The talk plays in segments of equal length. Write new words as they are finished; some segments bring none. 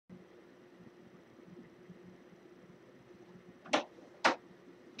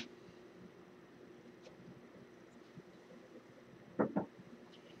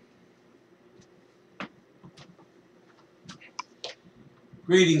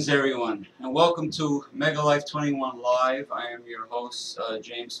Greetings, everyone, and welcome to Mega Life 21 Live. I am your host,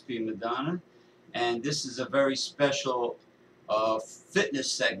 James P. Madonna, and this is a very special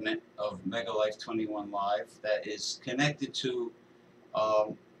fitness segment of Mega Life 21 Live that is connected to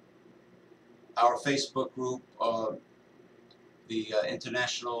um, our Facebook group, the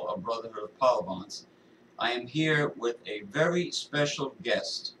International Brotherhood of Polybonds. I am here with a very special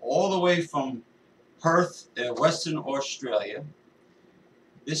guest, all the way from Perth, Western Australia.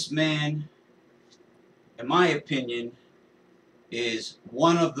 This man, in my opinion, is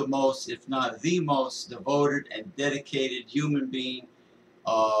one of the most, if not the most, devoted and dedicated human being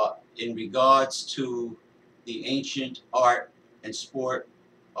in regards to the ancient art and sport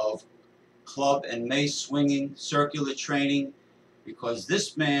of club and mace swinging, circular training, because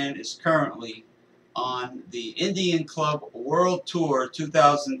this man is currently on the Indian Club World Tour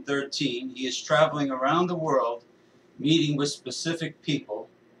 2013. He is traveling around the world, meeting with specific people.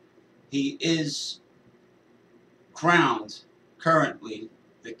 He is crowned currently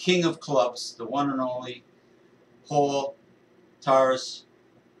the king of clubs, the one and only Paul Taras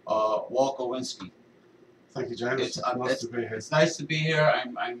Wolkowinski. Thank you, James. It's nice to be here. It's nice to be here.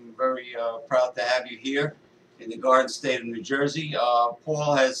 I'm very proud to have you here in the Garden State of New Jersey.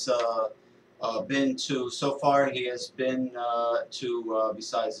 Paul has been to, so far he has been to,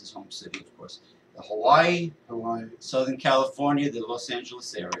 besides his home city, of course, Hawaii, Southern California, the Los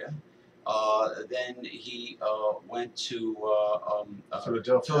Angeles area. Then he went to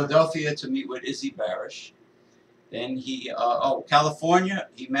Philadelphia to meet with Izzy Barish. Then he, California,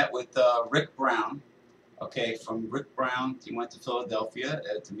 he met with Rick Brown. Okay, from Rick Brown, he went to Philadelphia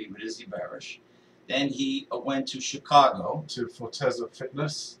to meet with Izzy Barish. Then he went to Chicago. To Forteza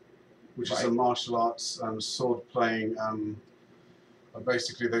Fitness, which is a martial arts sword playing.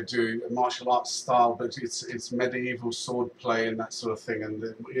 Basically, they do a martial arts style, but it's medieval sword play and that sort of thing. And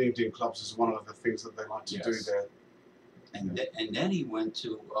the Indian clubs is one of the things that they like to do there. And then he went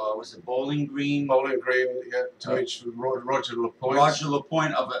to was it Bowling Green? Bowling Green, yeah, to meet Roger LaPointe. Roger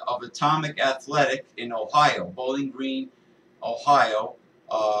LaPointe of Atomic Athletic in Ohio, Bowling Green, Ohio.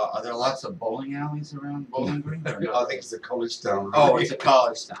 Are there lots of bowling alleys around Bowling Green? I think it's a college town. Really. Oh, it's a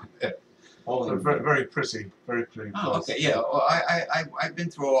college town. Yeah. Very, very pretty, very pretty. Oh, okay, yeah. Well, I've been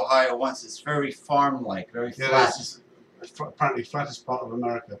through Ohio once. It's very farm-like, very flat. It's apparently flattest part of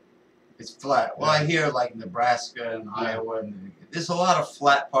America. It's flat. Well, I hear like Nebraska and Iowa, and there's a lot of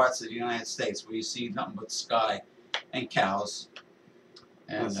flat parts of the United States where you see nothing but sky and cows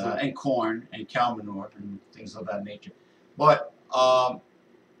and corn and cow manure and things of that nature. But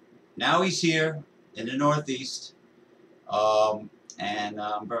now he's here in the Northeast. And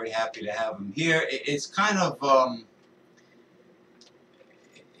I'm very happy to have him here. It's kind of,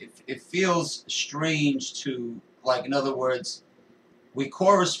 it feels strange to, like, in other words, we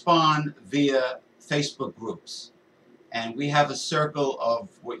correspond via Facebook groups. And we have a circle of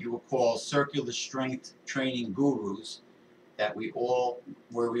what you would call circular strength training gurus that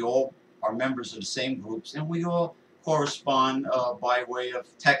where we all are members of the same groups, and we all correspond by way of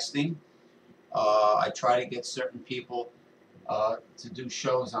texting. I try to get certain people to do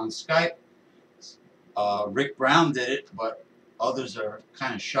shows on Skype. Rick Brown did it, but others are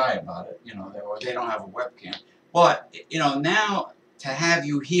kind of shy about it, you know, or they don't have a webcam. But, you know, now to have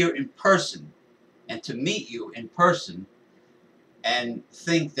you here in person and to meet you in person and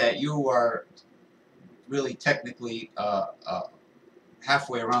think that you are really technically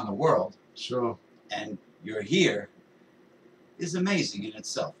halfway around the world. Sure. And you're here is amazing in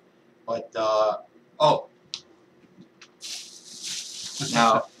itself. But,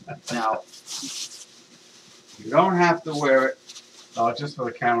 Now, you don't have to wear it. Oh, just for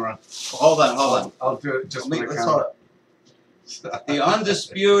the camera. Hold on. I'll do it just for the camera. Hold up. The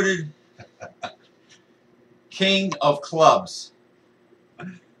undisputed king of clubs,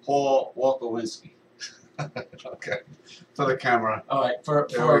 Paul Wolkowinski. Okay. For the camera. All right. For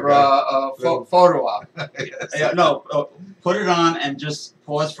photo op. Yes. Yeah, no, put it on and just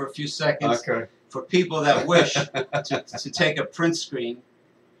pause for a few seconds. Okay. For people that wish to take a print screen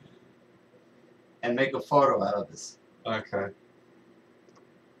and make a photo out of this. Okay.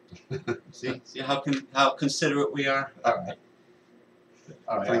 See how considerate we are. All right.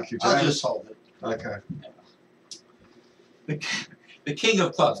 Thank you, James. I'll just hold it. Okay. The king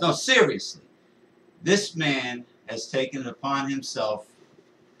of clubs. No, seriously, this man has taken it upon himself,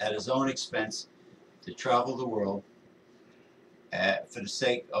 at his own expense, to travel the world. For the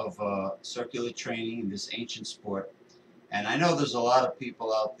sake of circular training in this ancient sport. And I know there's a lot of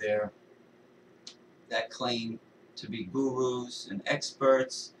people out there that claim to be gurus and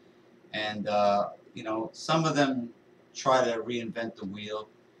experts, and you know, some of them try to reinvent the wheel,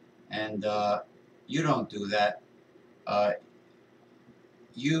 and you don't do that. Uh,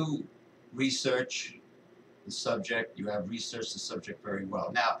 you research the subject. You have researched the subject very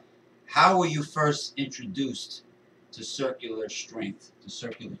well. Now, how were you first introduced to circular strength, to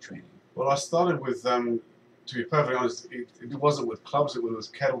circular training? Well, I started with, to be perfectly honest, it wasn't with clubs, it was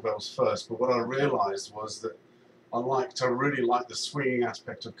kettlebells first. But what I realized was that I really liked the swinging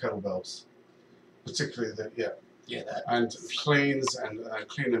aspect of kettlebells, particularly and cleans and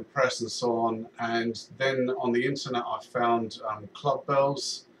clean and press and so on. And then on the internet, I found club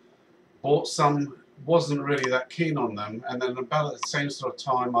bells, bought some, wasn't really that keen on them. And then about at the same sort of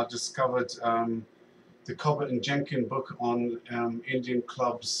time, I discovered the Cobbett and Jenkins book on Indian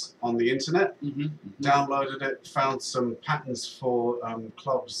clubs on the internet. Downloaded it, found some patterns for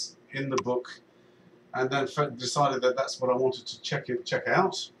clubs in the book, and then decided that that's what I wanted to check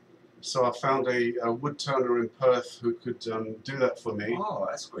out. So I found a wood turner in Perth who could do that for me. Oh,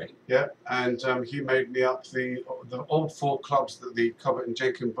 that's great. Yeah, and he made me up the all 4 clubs that the Cobbett and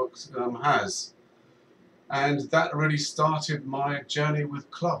Jenkins book has. And that really started my journey with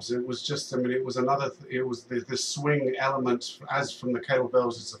clubs. It was just, I mean, it was the swing element, as from the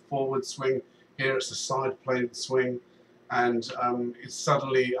kettlebells, it's a forward swing. Here it's a side plane swing. And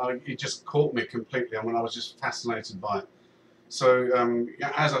it just caught me completely. I mean, I was just fascinated by it. So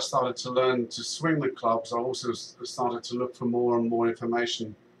as I started to learn to swing the clubs, I also started to look for more and more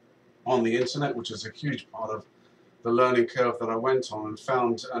information on the internet, which is a huge part of the learning curve that I went on, and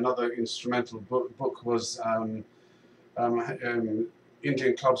found another instrumental book was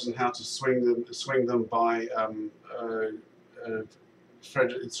Indian clubs and how to swing them by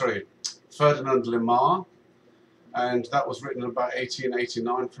Ferdinand Limar, and that was written about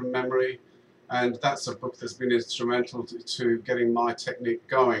 1889 from memory, and that's a book that's been instrumental to getting my technique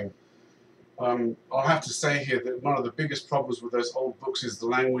going. I'll have to say here that one of the biggest problems with those old books is the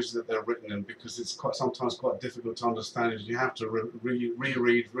language that they're written in, because it's sometimes quite difficult to understand. You have to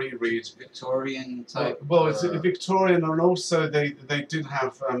reread. Victorian type? Well, it's Victorian, and also they did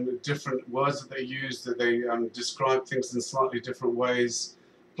have different words that they used, that they describe things in slightly different ways.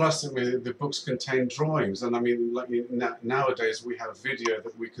 Plus, I mean, the books contain drawings, and I mean, like nowadays we have video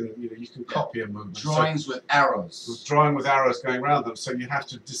that we can, you can copy a movement. Drawings with arrows. Drawing with arrows going around them, so you have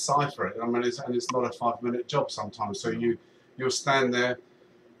to decipher it. I mean, it's not a 5-minute job sometimes. So you'll stand there,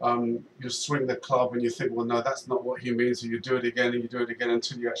 you swing the club, and you think, well, no, that's not what he means. So you do it again, and you do it again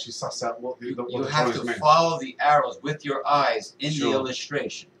until you actually suss out what the You have to follow the arrows with your eyes in the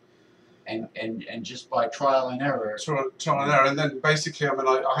illustration. And just by trial and error. Trial and error, and then basically, I mean,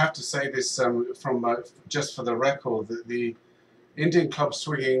 I have to say this from just for the record, that the Indian club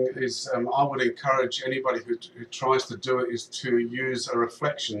swinging is, I would encourage anybody who tries to do it, is to use a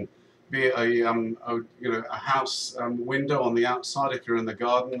reflection, be it a house window on the outside if you're in the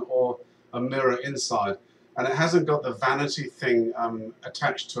garden, or a mirror inside, and it hasn't got the vanity thing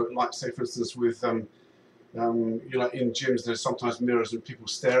attached to it, like say for instance with like in gyms, there's sometimes mirrors and people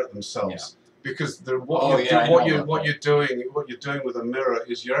stare at themselves, because what you're doing with a mirror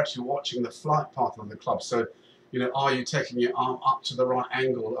is you're actually watching the flight path of the club. So, are you taking your arm up to the right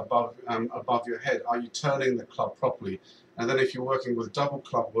angle above your head? Are you turning the club properly? And then if you're working with double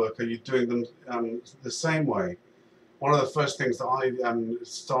club work, are you doing them the same way? One of the first things that I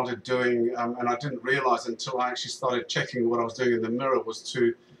started doing, and I didn't realize until I actually started checking what I was doing in the mirror, was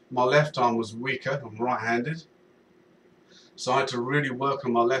my left arm was weaker. I'm right-handed, so I had to really work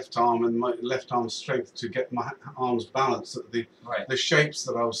on my left arm and my left arm strength to get my arms balanced. That the shapes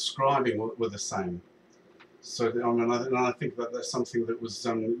that I was scribing were the same. So I mean, I think that that's something that was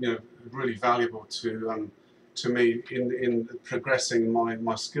really valuable to me in progressing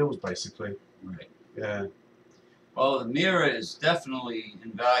my skills, basically. Right. Yeah. Well, the mirror is definitely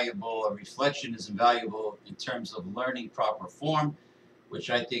invaluable. A reflection is invaluable in terms of learning proper form, which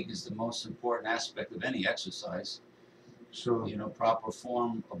I think is the most important aspect of any exercise. Sure. Proper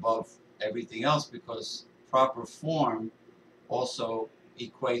form above everything else, because proper form also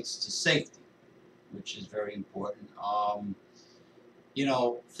equates to safety, which is very important.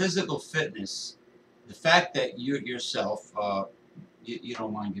 Physical fitness, the fact that you yourself, you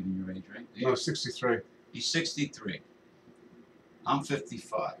don't mind giving your age, right? No, 63. He's 63. I'm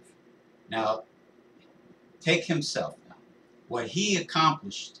 55. Now, take himself now. What he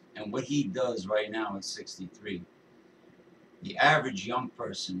accomplished and what he does right now at 63, the average young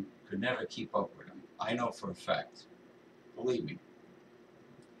person could never keep up with him. I know for a fact. Believe me.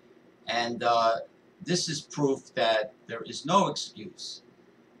 And this is proof that there is no excuse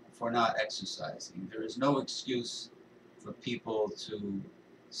for not exercising. There is no excuse for people to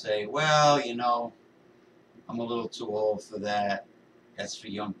say, well, I'm a little too old for that. That's for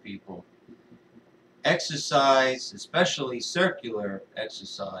young people. Exercise, especially circular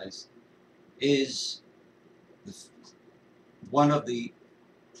exercise, is the, one of the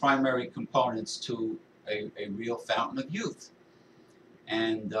primary components to a real fountain of youth.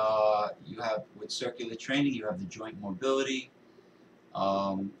 And you have, with circular training, you have the joint mobility,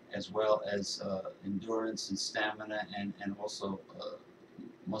 as well as endurance and stamina, and also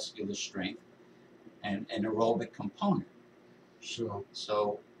muscular strength and an aerobic component. Sure.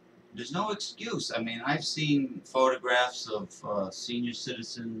 So there's no excuse. I mean, I've seen photographs of senior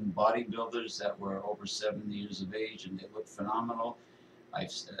citizen bodybuilders that were over 70 years of age, and they look phenomenal.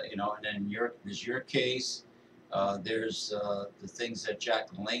 I've, you know, and then there's your case. There's the things that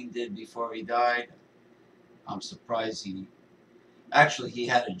Jack LaLanne did before he died. I'm surprised actually, he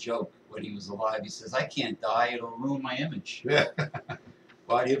had a joke when he was alive. He says, "I can't die; it'll ruin my image." Yeah.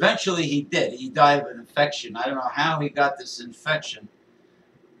 But eventually, he did. He died of an infection. I don't know how he got this infection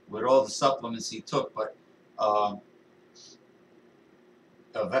with all the supplements he took, but what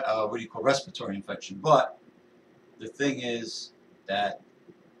do you call respiratory infection? But the thing is that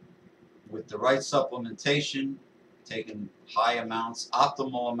with the right supplementation, taking high amounts,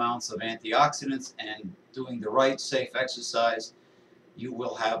 optimal amounts of antioxidants, and doing the right safe exercise, you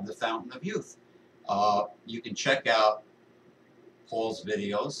will have the fountain of youth. You can check out Paul's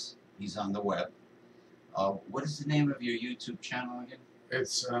videos. He's on the web. What is the name of your YouTube channel again?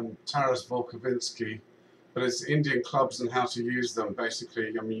 It's Taras Wolkowinski, but it's Indian clubs and how to use them,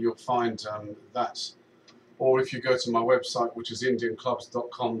 basically. I mean, you'll find that. Or if you go to my website, which is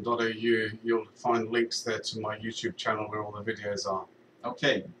indianclubs.com.au, you'll find links there to my YouTube channel where all the videos are.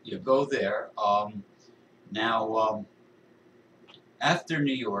 Okay, you go there. Now, after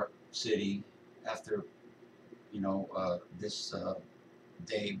New York City, after, you know, this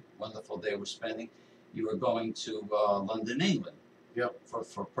wonderful day we're spending, you were going to London, England. Yep.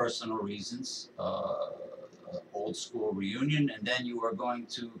 For personal reasons, old school reunion, and then you were going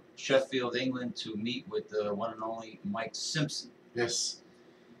to Sheffield, England, to meet with the one and only Mike Simpson. Yes.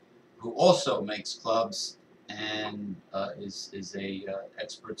 Who also makes clubs and is a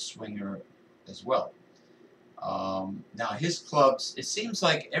expert swinger as well. Now his clubs, it seems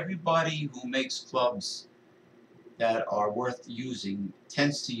like everybody who makes clubs that are worth using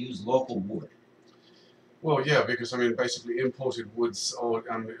tends to use local wood. Well, yeah, because I mean, basically, imported woods, or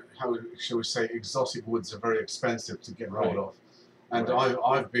how shall we say, exotic woods, are very expensive to get hold of. And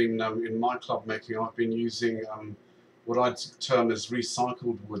I've been in my club making, I've been using what I'd term as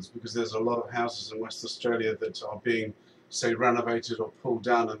recycled woods, because there's a lot of houses in West Australia that are being, say, renovated or pulled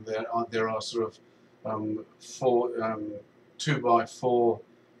down, and there are sort of 2x4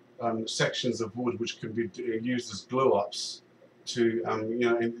 sections of wood which can be used as glue-ups. To you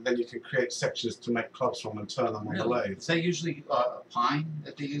know, and then you can create sections to make clubs from and turn them on the lathe. Is that usually pine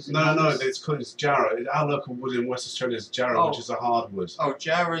that they use? No, it's jarrah. Our local wood in West Australia is jarrah, which is a hardwood. Oh,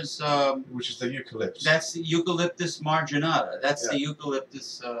 jarrah's which is the eucalyptus. That's the Eucalyptus marginata. That's the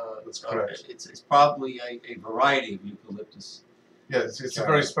eucalyptus. That's correct. It's probably a variety of eucalyptus. Yeah, it's a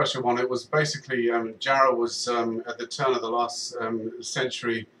very special one. It was basically jarrah was at the turn of the last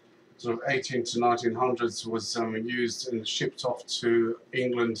century. Sort of 18 to 1900s was used and shipped off to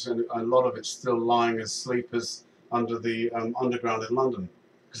England, and a lot of it's still lying as sleepers under the underground in London,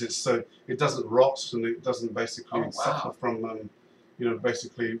 because it's so it doesn't rot and it doesn't basically suffer from you know,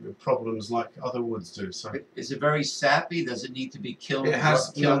 basically problems like other woods do. So is it very sappy? Does it need to be kiln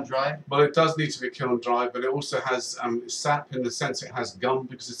dried? Well, it does need to be kiln dried, but it also has sap in the sense it has gum,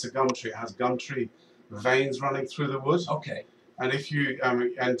 because it's a gum tree. It has gum tree veins running through the wood. Okay. And if you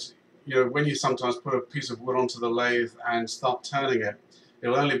you know, when you sometimes put a piece of wood onto the lathe and start turning it,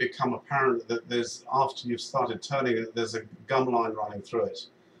 it'll only become apparent that there's, after you've started turning it, there's a gum line running through it.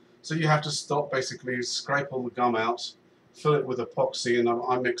 So you have to stop, basically scrape all the gum out, fill it with epoxy, and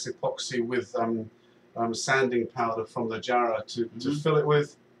I mix epoxy with sanding powder from the jarrah to fill it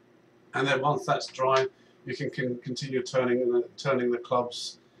with. And then once that's dry, you can continue turning the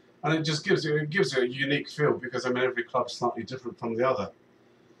clubs, and it just gives you a unique feel, because I mean, every club's slightly different from the other.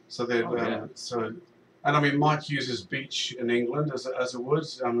 So they and I mean, Mike uses beech in England as a wood.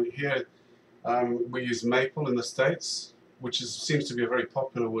 Here we use maple in the States, which seems to be a very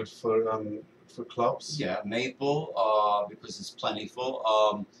popular wood for clubs. Yeah, maple because it's plentiful.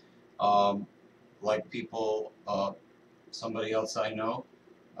 Like people, somebody else I know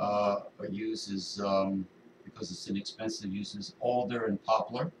uses because it's inexpensive, uses alder and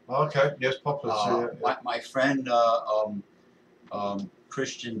poplar. Okay, yes, poplar. My friend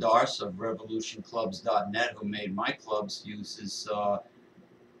Christian Darce of revolutionclubs.net, who made my clubs, uses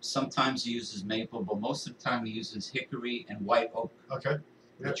sometimes he uses maple, but most of the time he uses hickory and white oak, Okay.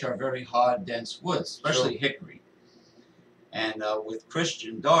 which are very hard, dense woods, especially hickory. And with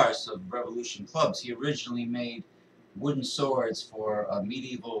Christian Darce of Revolution Clubs, he originally made wooden swords for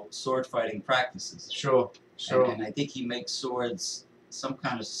medieval sword fighting practices. Sure. And I think he makes swords, some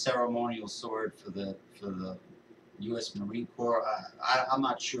kind of ceremonial sword for the U.S. Marine Corps. I'm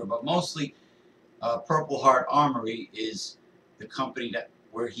not sure, but mostly Purple Heart Armory is the company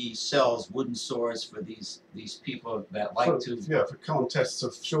where he sells wooden swords for these people that like for contests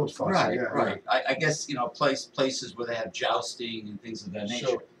of sword fighting. Right. I guess places where they have jousting and things of that nature.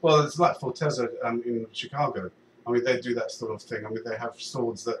 Sure. Well, it's like Forteza in Chicago. I mean, they do that sort of thing. I mean, they have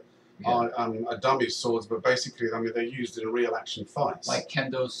swords that are dummy swords, but basically, I mean, they're used in real action fights. Like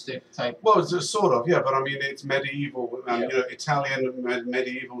kendo stick type? Well, it's sort of, yeah, but I mean, it's medieval, Italian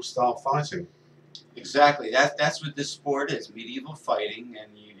medieval style fighting. Exactly. That's what this sport is, medieval fighting,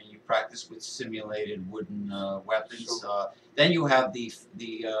 and you practice with simulated wooden weapons. Sure. Then you have the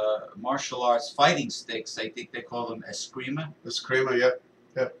martial arts fighting sticks. I think they call them eskrima. Eskrima, yeah.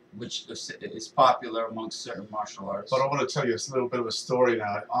 Which is popular amongst certain martial artists. But I want to tell you a little bit of a story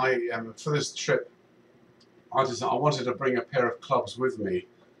now. For this trip, I wanted to bring a pair of clubs with me,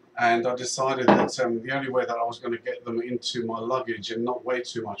 and I decided that the only way that I was going to get them into my luggage and not weigh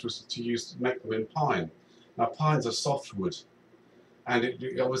too much was to make them in pine. Now, pine's a softwood, and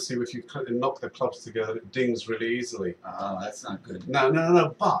obviously if you knock the clubs together, it dings really easily. Oh, that's not good.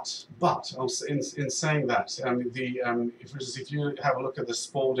 No. But in saying that, for instance, if you have a look at the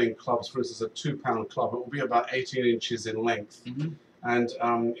Spalding clubs, for instance, a 2-pound club, it will be about 18 inches in length, and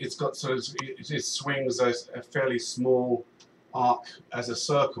it's got it swings a fairly small arc as a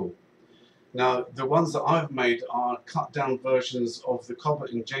circle. Now, the ones that I've made are cut down versions of the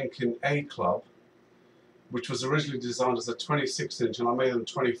Cobbett and Jenkin A club, which was originally designed as a 26-inch, and I made them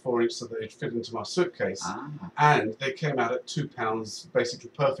 24-inch so that they'd fit into my suitcase. And they came out at 2 pounds, basically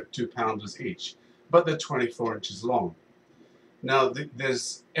perfect 2-pounders each, but they're 24 inches long. Now,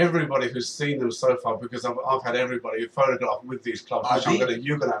 there's everybody who's seen them so far, because I've had everybody photograph with these clubs, which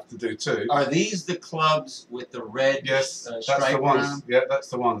you're going to have to do too. Are these the clubs with the red that's stripe the ones. around? Yeah, that's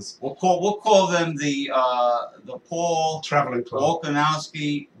the ones. We'll call them the Paul Traveling Club.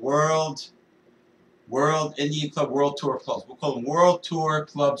 Wolkowinski World Indian Club World Tour Clubs. We'll call them World Tour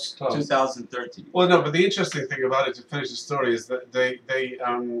Clubs 2013. Well, no, but the interesting thing about it, to finish the story, is that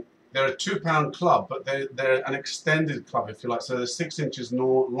they're a 2-pound club, but they're an extended club, if you like. So they're 6 inches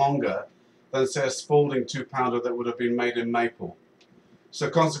longer than, say, a Spalding 2-pounder that would have been made in maple. So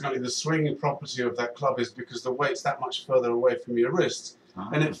consequently, the swinging property of that club is because the weight's that much further away from your wrist,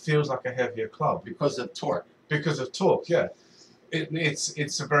 and it feels like a heavier club. Because of torque. Because of torque, yeah.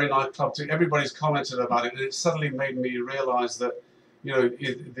 It's a very nice club too. Everybody's commented about it, and it suddenly made me realise that,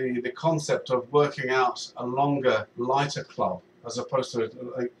 the concept of working out a longer, lighter club as opposed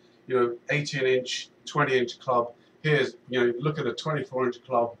to 18-inch, 20-inch club. Here's, look at a 24-inch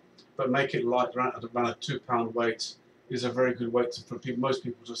club, but make it light around at about a 2-pound weight is a very good weight for most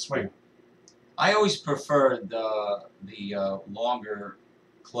people to swing. I always preferred the longer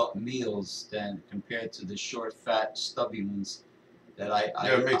club meals than compared to the short, fat, stubby ones that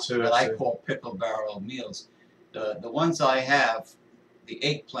I call pickle barrel meals. The ones I have, the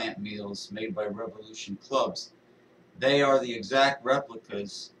eggplant meals made by Revolution Clubs, they are the exact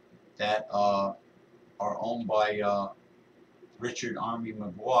replicas that are owned by Richard Army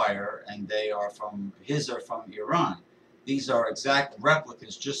McGuire, and his are from Iran. These are exact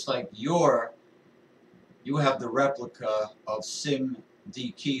replicas, just like you have the replica of Sim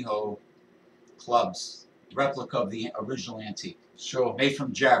D. Kehoe clubs, replica of the original antique. Sure. Made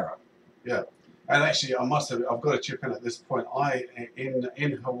from Jarrah. Yeah. And actually, I've got to chip in at this point.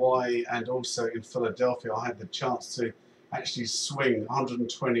 In Hawaii and also in Philadelphia, I had the chance to actually swing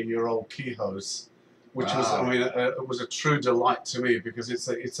 120-year-old Kehoes, which was, it was a true delight to me, because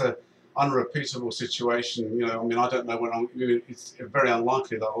it's a unrepeatable situation. I don't know it's very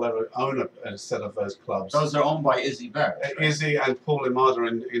unlikely that I'll ever own a set of those clubs. Those are owned by Izzy Barrett. Right? Izzy and Paul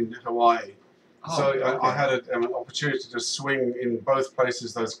Imada in Hawaii. Oh, so okay. I had an opportunity to swing in both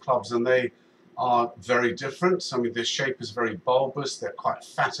places, those clubs, and they are very different. I mean, their shape is very bulbous. They're quite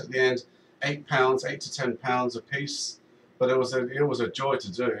fat at the end. 8 to 10 pounds a piece. But it was a joy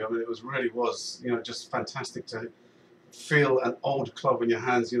to do. I mean, it really was just fantastic to feel an old club in your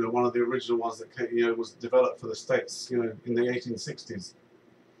hands. One of the original ones that was developed for the States. In the 1860s.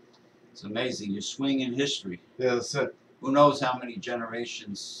 It's amazing. You're swinging history. Yeah, that's it. Who knows how many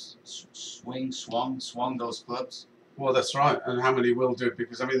generations swung those clubs? Well, that's right. And how many will do it?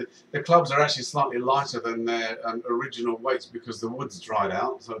 Because I mean, the clubs are actually slightly lighter than their original weights because the wood's dried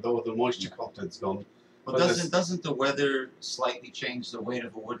out, so all the moisture content's gone. Well, doesn't the weather slightly change the weight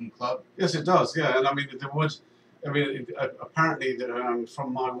of a wooden club? Yes, it does. Yeah, and I mean the wood. I mean, apparently,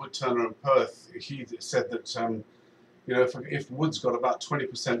 from my wood turner in Perth, he said that you know, if wood's got about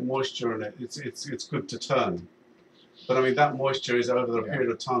 20% moisture in it, it's good to turn. But I mean, that moisture is over the period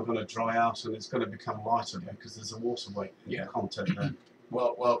of time going to dry out, and it's going to become lighter because there's a water weight content there.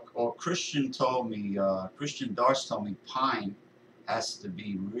 Well, Christian told me, Christian Darst told me, pine has to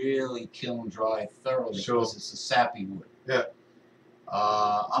be really kiln dried thoroughly because it's a sappy wood. Yeah.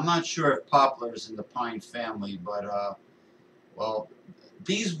 I'm not sure if poplar is in the pine family, but well,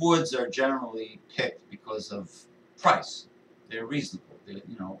 these woods are generally picked because of price. They're reasonable. You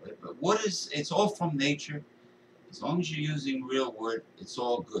know, wood it's all from nature. As long as you're using real wood, it's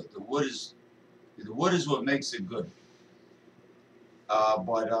all good. The wood is what makes it good.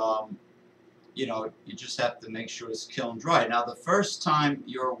 You know, you just have to make sure it's kiln dry. Now, the first time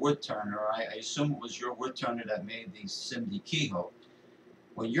your wood turner, I assume it was your wood turner that made the Simdi keyhole.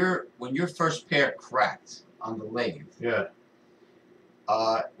 When your first pair cracked on the lathe,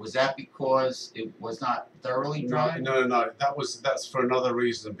 was that because it was not thoroughly dry? No. That's for another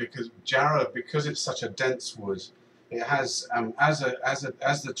reason. Because Jarrah, because it's such a dense wood, it has as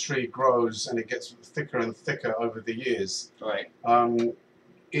the tree grows and it gets thicker and thicker over the years. Right.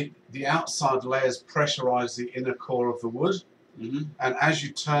 The outside layers pressurize the inner core of the wood, and as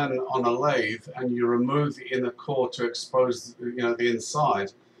you turn on a lathe and you remove the inner core to expose, you know, the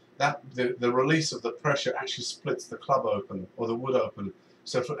inside, that the release of the pressure actually splits the club open or the wood open.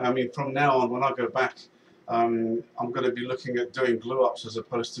 So I mean, from now on, when I go back, I'm going to be looking at doing glue ups as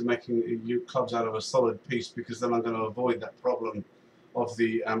opposed to making new clubs out of a solid piece, because then I'm going to avoid that problem of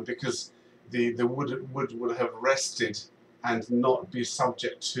the because the wood would have rested and not be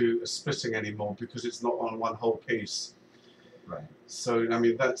subject to splitting anymore because it's not on one whole piece. Right. So I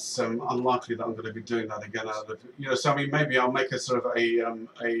mean, that's unlikely that I'm going to be doing that again. You know, so I mean, maybe I'll make a sort of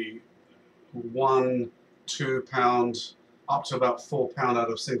a 1-2 pound up to about 4 pound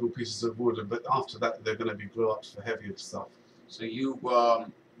out of single pieces of wood, but after that they're going to be glue ups for heavier stuff. So you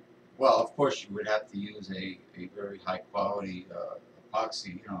well, of course you would have to use a very high quality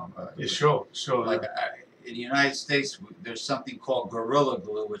epoxy. You know. Yeah, sure. Like in the United States, there's something called Gorilla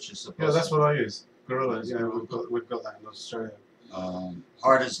Glue, which is supposed. Yeah, that's what I use. Gorilla. Yeah, we've got that in Australia.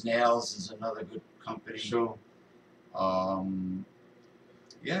 Hard as Nails is another good company. Sure.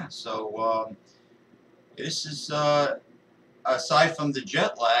 Yeah. So this is aside from the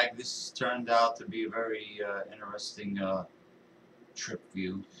jet lag, this turned out to be a very interesting trip for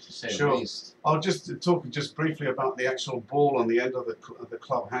you, to say the least. I'll just talk briefly about the actual ball on the end of the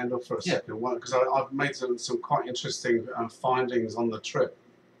club handle for a second, because I've made some quite interesting findings on the trip.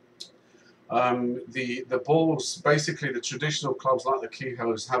 The balls, basically the traditional clubs like the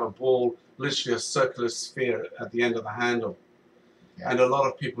keyholes, have a ball, literally a circular sphere at the end of the handle. And a lot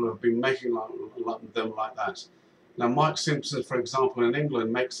of people have been making them like that. Now, Mike Simpson, for example, in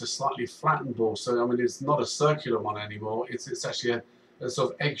England, makes a slightly flattened ball. So, I mean, it's not a circular one anymore. It's actually a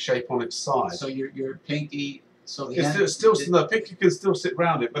sort of egg shape on its side. So your pinky, so the the pinky can still sit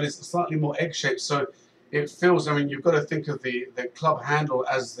round it, but it's slightly more egg shaped. So it feels, I mean, you've got to think of the club handle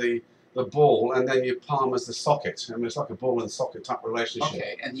as the ball, and then your palm as the socket. I mean, it's like a ball and socket type relationship.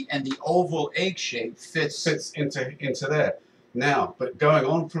 Okay, and the oval egg shape fits into there. Now, but going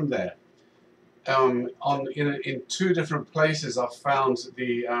on from there, in 2 different places I've found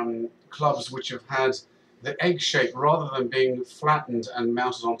the clubs which have had the egg shape, rather than being flattened and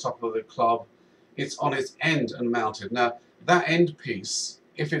mounted on top of the club, it's on its end and mounted. Now that end piece,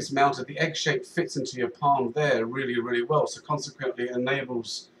 if it's mounted, the egg shape fits into your palm there really, really well, so consequently it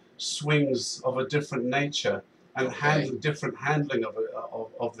enables swings of a different nature and different handling of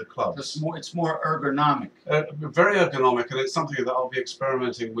the clubs. It's more ergonomic. Very ergonomic, and it's something that I'll be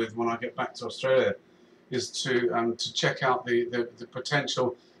experimenting with when I get back to Australia, is to check out the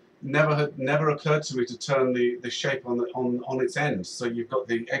potential. Never occurred to me to turn the shape on its end, so you've got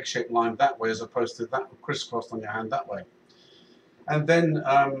the egg-shaped line that way as opposed to that crisscrossed on your hand that way. And then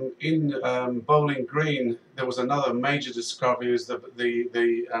in Bowling Green, there was another major discovery: is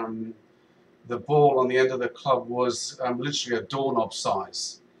the ball on the end of the club was literally a doorknob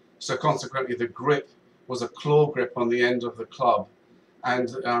size. So consequently, the grip was a claw grip on the end of the club,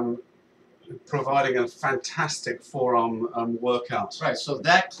 and providing a fantastic forearm workout. Right, so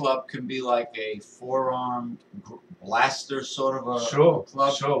that club can be like a forearm blaster sort of a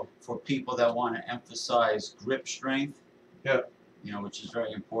club for people that want to emphasize grip strength. Yeah. You know, which is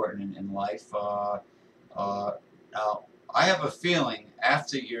very important in life. Now, I have a feeling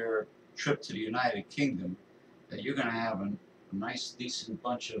after your trip to the United Kingdom that you're going to have a nice, decent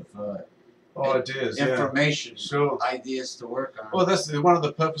bunch of ideas, information, sure, ideas to work on. Well, that's one of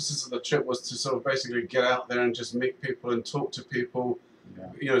the purposes of the trip, was to sort of basically get out there and just meet people and talk to people. Yeah.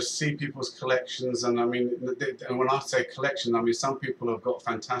 You know, see people's collections. And I mean, and when I say collection, I mean some people have got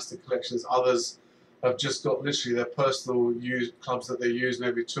fantastic collections. Others have just got literally their personal clubs that they use,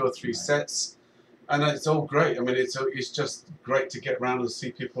 maybe 2 or 3 Right. sets. And it's all great. I mean, it's just great to get around and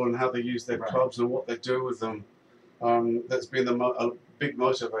see people and how they use their Right. clubs and what they do with them. That's been a big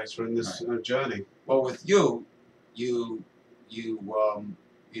motivator in this journey. Well, with you, you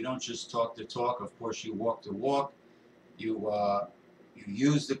don't just talk the talk. Of course, you walk the walk. You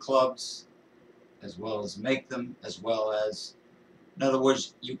use the clubs as well as make them, as well as, in other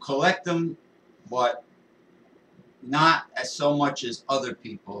words, you collect them, but not as so much as other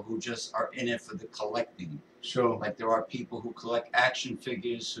people who just are in it for the collecting. Sure. Like there are people who collect action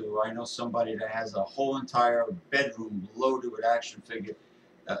figures. I know somebody that has a whole entire bedroom loaded with action figure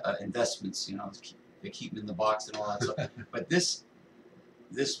investments. You know, they keep them in the box and all that stuff. But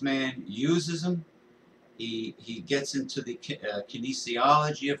this man uses them. He gets into the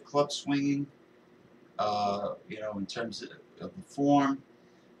kinesiology of club swinging. You know, in terms of the form.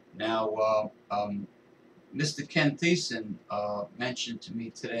 Now, Mr. Ken Thiessen mentioned to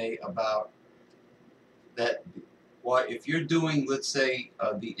me today about that. Why, if you're doing, let's say,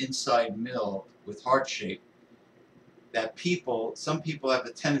 the inside mill with heart shape, that some people have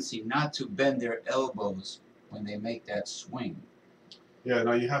a tendency not to bend their elbows when they make that swing. Yeah,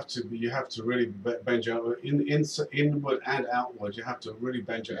 no, you have to really bend your elbow inward and outward. You have to really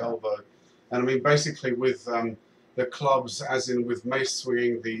bend your elbow. And I mean, basically with the clubs, as in with mace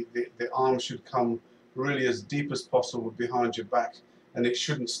swinging, the arm should come really as deep as possible behind your back, and it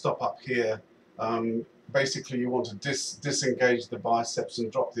shouldn't stop up here. Basically, you want to disengage the biceps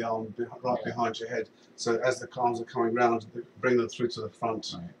and drop the arm behind your head. So as the arms are coming round, bring them through to the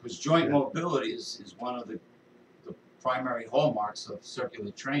front. Because joint mobility is one of the primary hallmarks of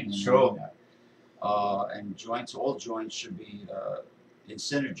circular training. Sure. And all joints should be in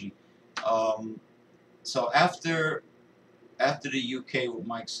synergy. So after the UK with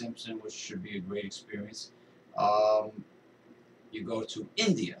Mike Simpson, which should be a great experience, you go to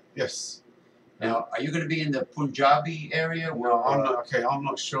India. Yes. Now, are you going to be in the Punjabi area? No, I'm not. Okay, I'm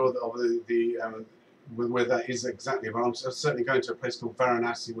not sure of where that is exactly, but I'm certainly going to a place called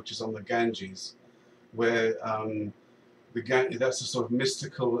Varanasi, which is on the Ganges, where that's a sort of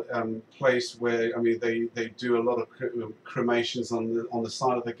mystical place where, I mean, they do a lot of cremations on the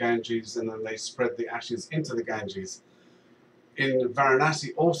side of the Ganges, and then they spread the ashes into the Ganges. In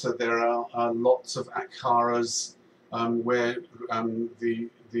Varanasi also there are lots of akharas where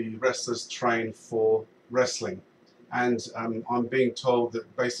the wrestlers train for wrestling, and I'm being told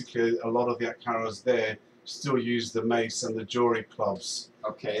that basically a lot of the akharas there still use the mace and the jewelry clubs.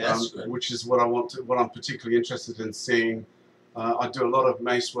 Okay, that's good. Which is what I'm particularly interested in seeing. I do a lot of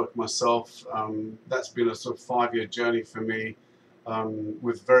mace work myself. That's been a sort of 5-year journey for me,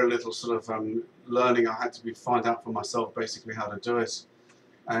 with very little sort of learning. I had to find out for myself basically how to do it.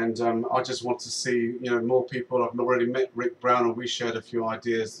 And I just want to see, you know, more people. I've already met Rick Brown, and we shared a few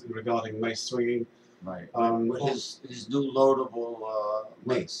ideas regarding mace swinging. Right. With his new loadable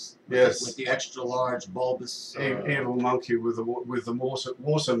mace. Yes. With the extra large bulbous. Evil monkey with the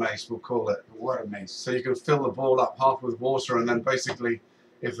water mace, we'll call it. The water mace. So you can fill the ball up half with water, and then basically,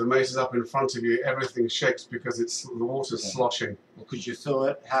 if the mace is up in front of you, everything shakes because the water's sloshing. Well, could you fill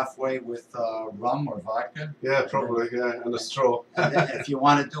it halfway with rum or vodka? Yeah, probably. And a straw. And then if you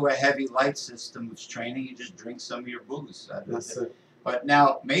want to do a heavy light system of training, you just drink some of your booze. That's it. But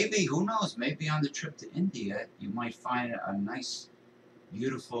now, maybe, who knows, maybe on the trip to India, you might find a nice,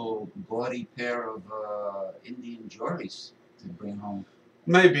 beautiful, gaudy pair of Indian jewelries to bring home.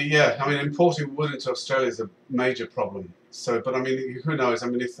 Maybe, yeah. I mean, importing wood into Australia is a major problem. So, but I mean, who knows? I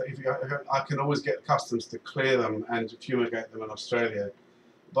mean, I can always get customs to clear them and fumigate them in Australia.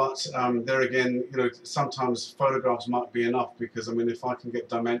 But there again, you know, sometimes photographs might be enough, because I mean, if I can get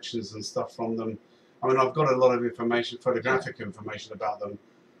dimensions and stuff from them, I mean, I've got a lot of information, photographic information about them.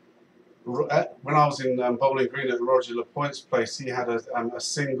 When I was in Bowling Green at Roger LaPointe's place, he had a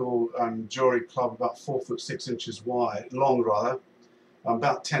single jewelry club about 4'6" long,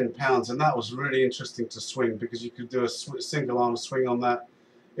 about 10 pounds, and that was really interesting to swing, because you could do a single arm swing on that.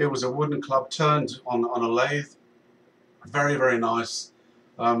 It was a wooden club turned on a lathe, very, very nice.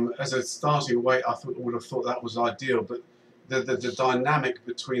 As a starting weight, I would have thought that was ideal, but the dynamic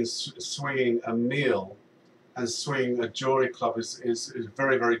between swinging a meal and swinging a jewelry club is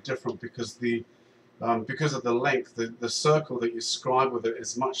very, very different, because the Because of the length, the circle that you scribe with it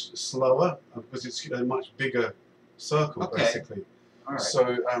is much slower because it's a much bigger circle, basically. All right.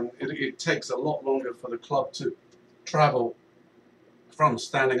 So it takes a lot longer for the club to travel from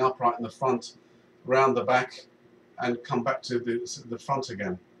standing upright in the front, round the back, and come back to the front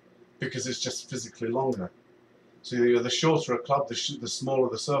again, because it's just physically longer. So the shorter a club, the smaller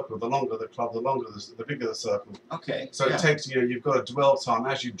the circle. The longer the club, the bigger the circle. Okay. So it takes, you've got a dwell time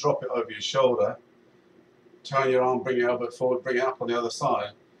as you drop it over your shoulder, turn your arm, bring your elbow forward, bring it up on the other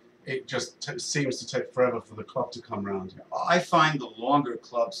side. It just seems to take forever for the club to come round. I find the longer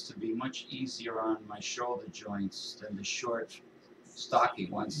clubs to be much easier on my shoulder joints than the short, stocky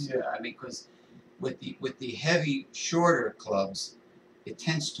ones. Yeah. I mean, because with the heavy, shorter clubs, it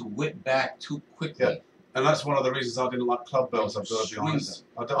tends to whip back too quickly. Yeah. And that's one of the reasons I didn't like club bells, I've got to be honest.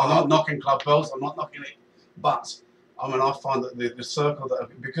 I'm Uh-huh. not knocking club bells, I'm not knocking it. But, I mean, I find that the circle,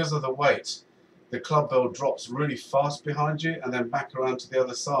 because of the weight, the club bell drops really fast behind you and then back around to the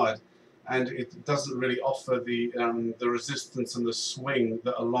other side. And it doesn't really offer the resistance and the swing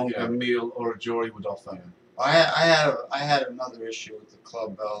that a longer meal or a jory would offer. I had another issue with the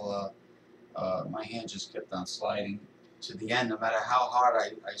club bell. My hand just kept on sliding to the end, no matter how hard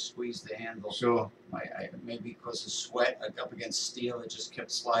I squeezed the handle. Sure. Maybe because of sweat, up against steel, it just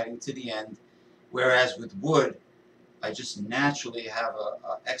kept sliding to the end. Whereas with wood, I just naturally have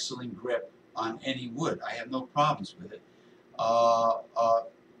a excellent grip on any wood. I have no problems with it.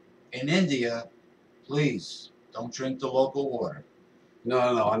 In India, please don't drink the local water.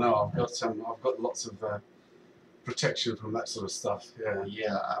 No, I know. I've got lots of protection from that sort of stuff. Yeah.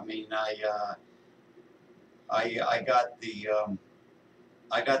 Yeah, I mean, I got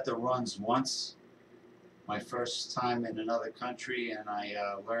the runs once, my first time in another country, and I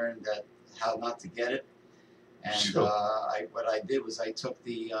learned how not to get it. And sure. What I did was I took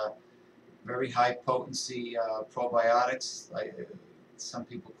the very high potency probiotics. Some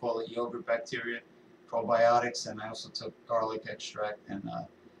people call it yogurt bacteria probiotics, and I also took garlic extract, and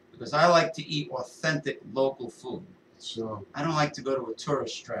because I like to eat authentic local food. Sure. I don't like to go to a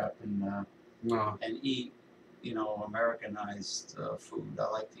tourist trap and No. and eat, Americanized food. I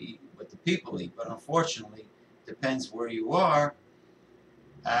like to eat what the people eat, but unfortunately, depends where you are.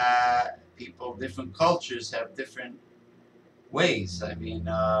 People, different cultures have different ways. I mean,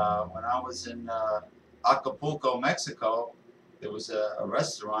 when I was in Acapulco, Mexico, there was a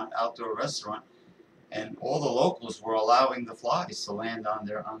restaurant, outdoor restaurant, and all the locals were allowing the flies to land on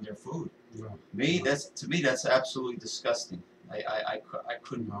their food. No. To me, that's absolutely disgusting. I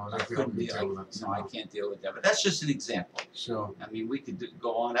couldn't. No, I couldn't deal with that. No, I can't deal with that. But that's just an example. Sure. I mean, we could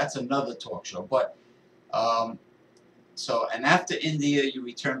go on. That's another talk show. But and after India, you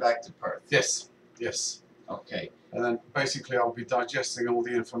return back to Perth. Yes. Yes. Okay. And then basically I'll be digesting all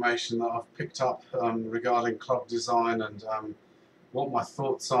the information that I've picked up regarding club design and what my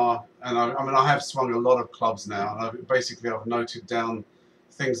thoughts are. And I have swung a lot of clubs now, and I've noted down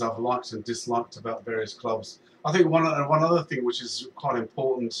things I've liked and disliked about various clubs. I think one other thing which is quite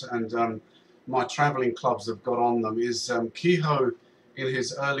important, and my travelling clubs have got on them, is Kehoe in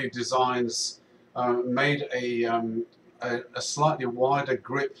his early designs made a slightly wider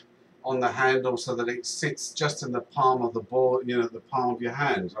grip on the handle so that it sits just in the palm of the ball, the palm of your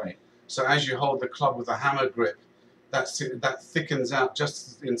hand. Right. So as you hold the club with a hammer grip, that thickens out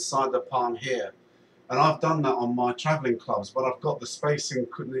just inside the palm here. And I've done that on my travelling clubs, but I've got the spacing,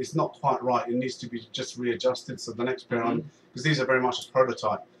 it's not quite right. It needs to be just readjusted. So the next pair, because these are very much a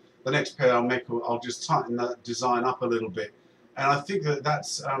prototype, the next pair I'll just tighten that design up a little bit. And I think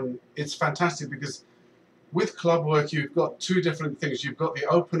that's it's fantastic, because with club work, you've got two different things. You've got the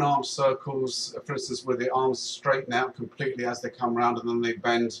open arm circles, for instance, where the arms straighten out completely as they come round, and then they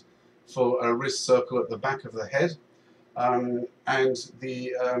bend for a wrist circle at the back of the head.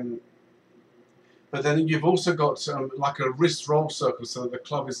 But then you've also got like a wrist roll circle, so that the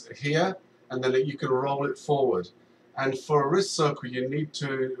club is here, and then you can roll it forward. And for a wrist circle, you need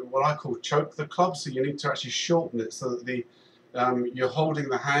to, what I call, choke the club, so you need to actually shorten it so that you're holding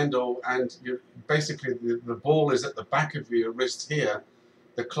the handle, and basically the ball is at the back of your wrist here.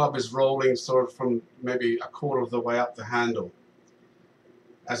 The club is rolling sort of from maybe a quarter of the way up the handle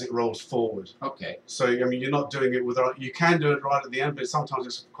as it rolls forward. Okay. So I mean, you're not doing it you can do it right at the end, but sometimes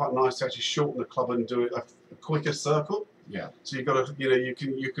it's quite nice to actually shorten the club and do it a quicker circle. Yeah. So you've got to, you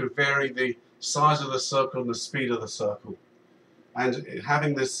can vary the size of the circle and the speed of the circle. And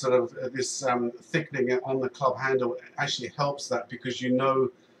having this sort of thickening on the club handle actually helps that, because you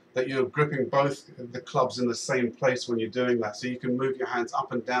know that you're gripping both the clubs in the same place when you're doing that. So you can move your hands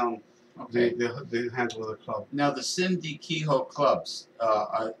up and down the handle of the club. Now the Sim D Kehoe clubs,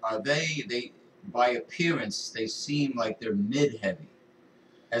 are they by appearance, they seem like they're mid-heavy,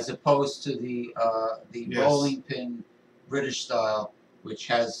 as opposed to the Yes. bowling pin British style, which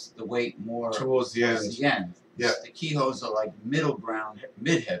has the weight more towards the end. Yeah. The Kihos are like middle ground,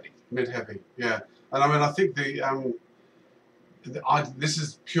 mid-heavy. Mid-heavy, yeah. And I mean, I think this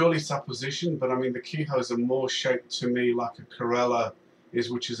is purely supposition, but I mean, the Kihos are more shaped to me like a Corella is,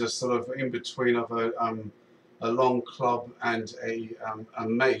 which is a sort of in between of a long club and a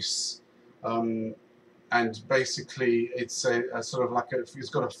mace. And basically, it's a sort of like it's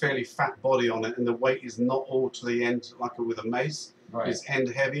got a fairly fat body on it, and the weight is not all to the end like with a mace. Right. It's end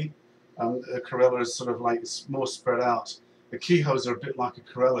heavy. The Corella is sort of like it's more spread out. The Kihos are a bit like a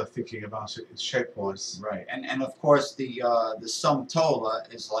Corella, thinking about it, shape-wise. Right, and of course the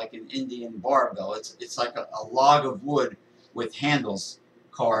Sumtola is like an Indian barbell. It's like a log of wood with handles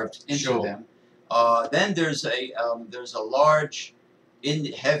carved into Sure. them. Then there's a large,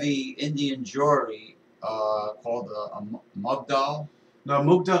 heavy Indian jewelry called a Mugdal. No,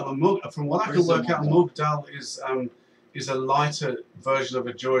 Mugdal. From what I can work out, Mugdal is a lighter version of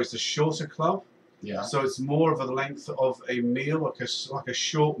a jewelry. It's a shorter club. Yeah. So it's more of a length of a meal, like a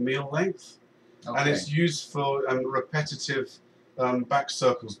short meal length, Okay. and it's used for repetitive back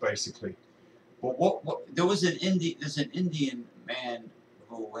circles, basically. Well, there's an Indian man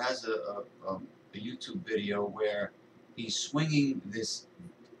who has a YouTube video where he's swinging this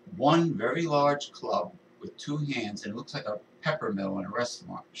one very large club with two hands, and it looks like a peppermill in a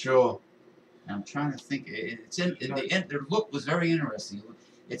restaurant. Sure. And I'm trying to think. The look was very interesting.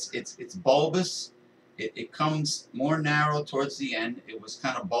 It's bulbous. It comes more narrow towards the end. It was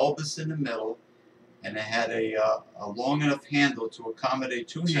kind of bulbous in the middle, and it had a long enough handle to accommodate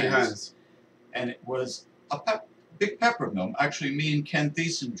two hands. And it was a big peppermill. Actually, me and Ken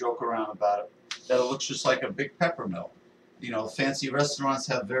Thiessen joke around about it, that it looks just like a big peppermill. You know, fancy restaurants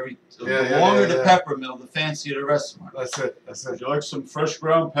have the longer the peppermill, the fancier the restaurant. That's it. That's it. Would you like some fresh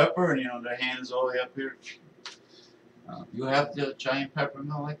ground pepper? And you know, their hand is all the way up here. You have the giant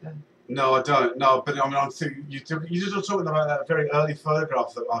peppermill like that? No, I don't. No, but I mean, I'm thinking you're just talking about that very early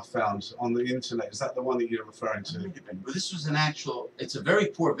photograph that I found on the internet. Is that the one that you're referring to? But this was an actual. It's a very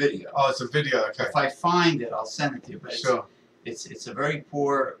poor video. Oh, it's a video. Okay. If I find it, I'll send it to you. But Sure. It's a very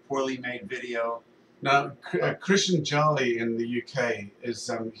poorly made video. Now, Christian Jolly in the UK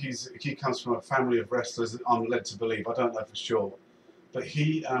is he comes from a family of wrestlers. I'm led to believe. I don't know for sure, but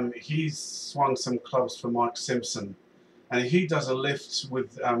he's swung some clubs for Mike Simpson, and he does a lift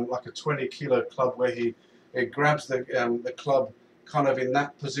with like a 20-kilo club where he grabs the club kind of in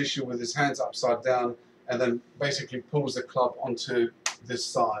that position with his hands upside down, and then basically pulls the club onto this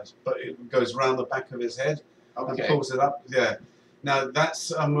side, but it goes round the back of his head and pulls it up. Yeah. Now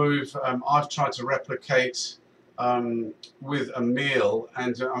that's a move I've tried to replicate with a meal,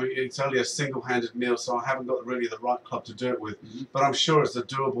 and I mean, it's only a single-handed meal, so I haven't got really the right club to do it with. But I'm sure it's a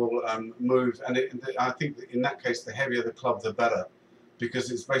doable move, and I think that in that case, the heavier the club, the better, because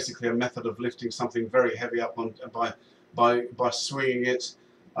it's basically a method of lifting something very heavy up by swinging it.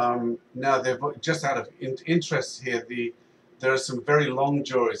 Now, just out of interest here, there are some very long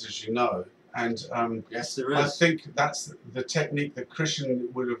jewelries, as you know. And yes, there is. I think that's the technique that Christian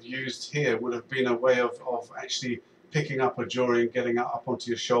would have used here, would have been a way of actually picking up a jewelry and getting it up onto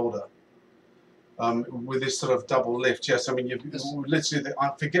your shoulder with this sort of double lift. Yes, I mean, you literally,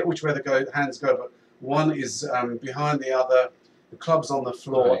 I forget which way the hands go, but one is behind the other, the club's on the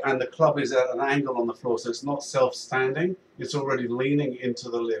floor, and the club is at an angle on the floor, so it's not self-standing, it's already leaning into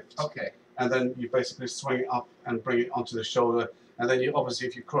the lift. Okay. And then you basically swing it up and bring it onto the shoulder. And then you obviously,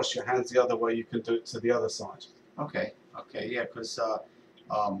 if you cross your hands the other way, you can do it to the other side. Okay, yeah, because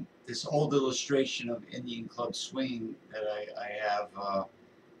this old illustration of Indian club swinging that I have,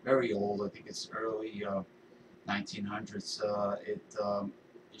 very old, I think it's early 1900s, it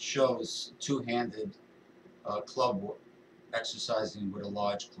shows two-handed club exercising with a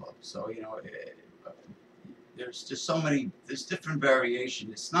large club. So, you know, there's just there's different variation.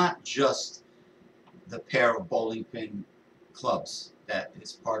 It's not just the pair of bowling pin clubs that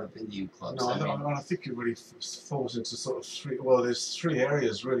is part of Indian clubs. No, I think it really falls into sort of three. Well, there's three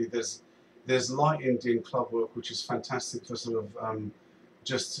areas really. There's light Indian club work, which is fantastic for sort of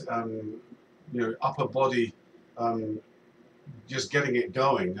you know, upper body, just getting it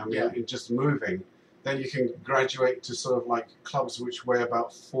going. I mean, just moving. Then you can graduate to sort of like clubs which weigh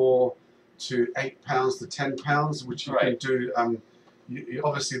about 4 to 8 pounds to 10 pounds, which you can do.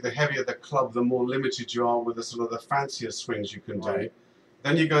 Obviously, the heavier the club, the more limited you are with the sort of the fancier swings you can do.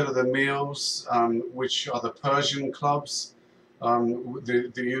 Then you go to the meals, which are the Persian clubs.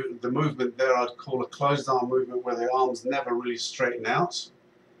 The movement there I'd call a closed arm movement, where the arms never really straighten out.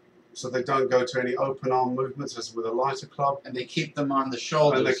 so they don't go to any open arm movements as with a lighter club. And they keep them on the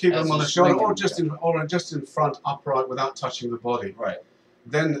shoulders. And they keep them on the shoulder, or just yeah. in front, upright, without touching the body. Right.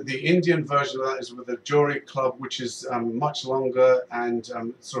 Then the Indian version of that is with a Jory club, which is much longer and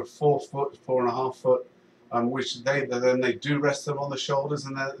sort of 4 foot, 4.5 foot, which then they do rest them on the shoulders.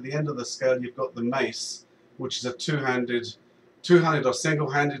 And then at the end of the scale, you've got the mace, which is a two-handed or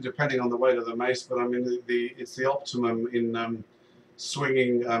single-handed, depending on the weight of the mace. But I mean, it's the optimum in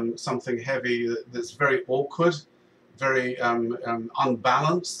swinging something heavy that's very awkward, very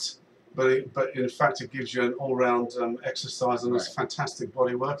unbalanced. But in fact, it gives you an all-round exercise and it's a fantastic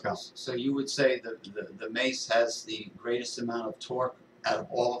body workout. So you would say that the mace has the greatest amount of torque out of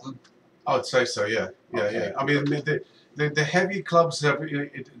all of them? I would say so, yeah. Yeah. I mean, the heavy clubs have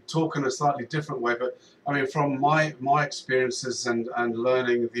torque in a slightly different way, but I mean, from my experiences and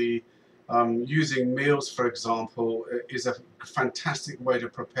learning, the using meals, for example, is a fantastic way to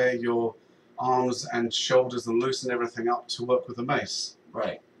prepare your arms and shoulders and loosen everything up to work with the mace.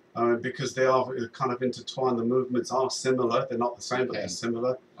 Right. Because they are kind of intertwined. The movements are similar. They're not the same, but they're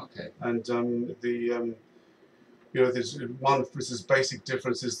similar. Okay. And you know, there's one basic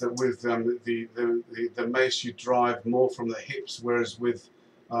difference is that with the mace you drive more from the hips, whereas with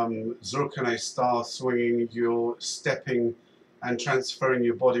Zurkhaneh style swinging, you're stepping and transferring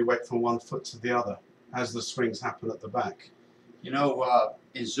your body weight from one foot to the other as the swings happen at the back. You know,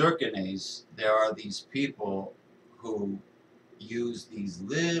 in Zurkhanehs, there are these people who use these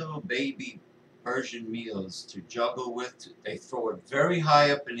little baby Persian meals to juggle with. They throw it very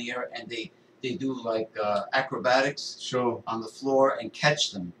high up in the air, and they do like acrobatics on the floor and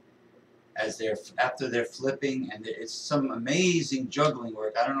catch them as after they're flipping, and it's some amazing juggling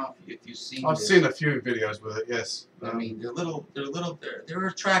work. I don't know if you've seen. I've seen a few videos with it. Yes. I mean, they're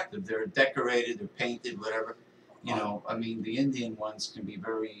attractive. They're decorated. They're painted. Whatever. You know. I mean, the Indian ones can be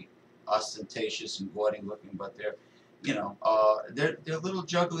very ostentatious and gaudy looking, but they're little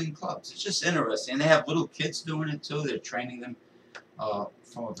juggling clubs. It's just interesting. And they have little kids doing it too. They're training them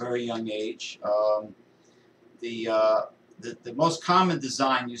from a very young age. The most common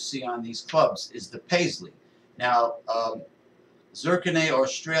design you see on these clubs is the paisley. Now, Zurkhaneh,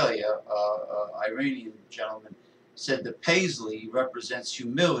 Australia, Iranian gentleman, said the paisley represents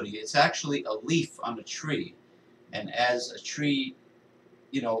humility. It's actually a leaf on a tree, and as a tree,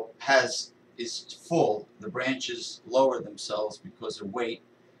 you know, is full, the branches lower themselves because of weight,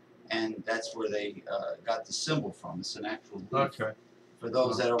 and that's where they got the symbol from. It's an actual leaf. Okay. For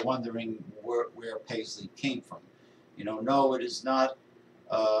those that are wondering where paisley came from. You know, no, it is not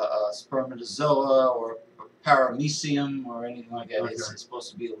a spermatozoa or a paramecium or anything like that. Okay. It's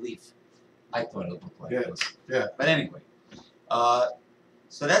supposed to be a leaf. I thought it looked like this. Yeah. But anyway,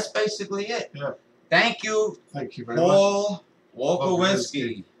 so that's basically it. Yeah. Thank you. Thank you very much. Paul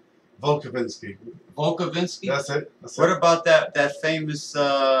Wolkowinski. Wolkowinski. That's it. What about that famous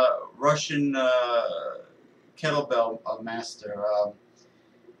Russian kettlebell master?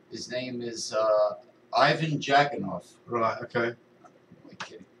 His name is Ivan Jaganov. Right. Okay. I'm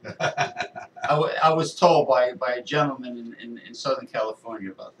kidding. I was told by a gentleman in Southern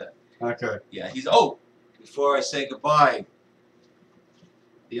California about that. Okay. Yeah. Before I say goodbye,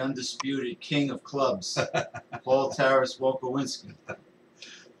 the undisputed king of clubs, Paul Taras Wolkowinski.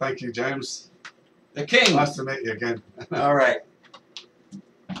 Thank you, James. The king. Nice to meet you again. All right.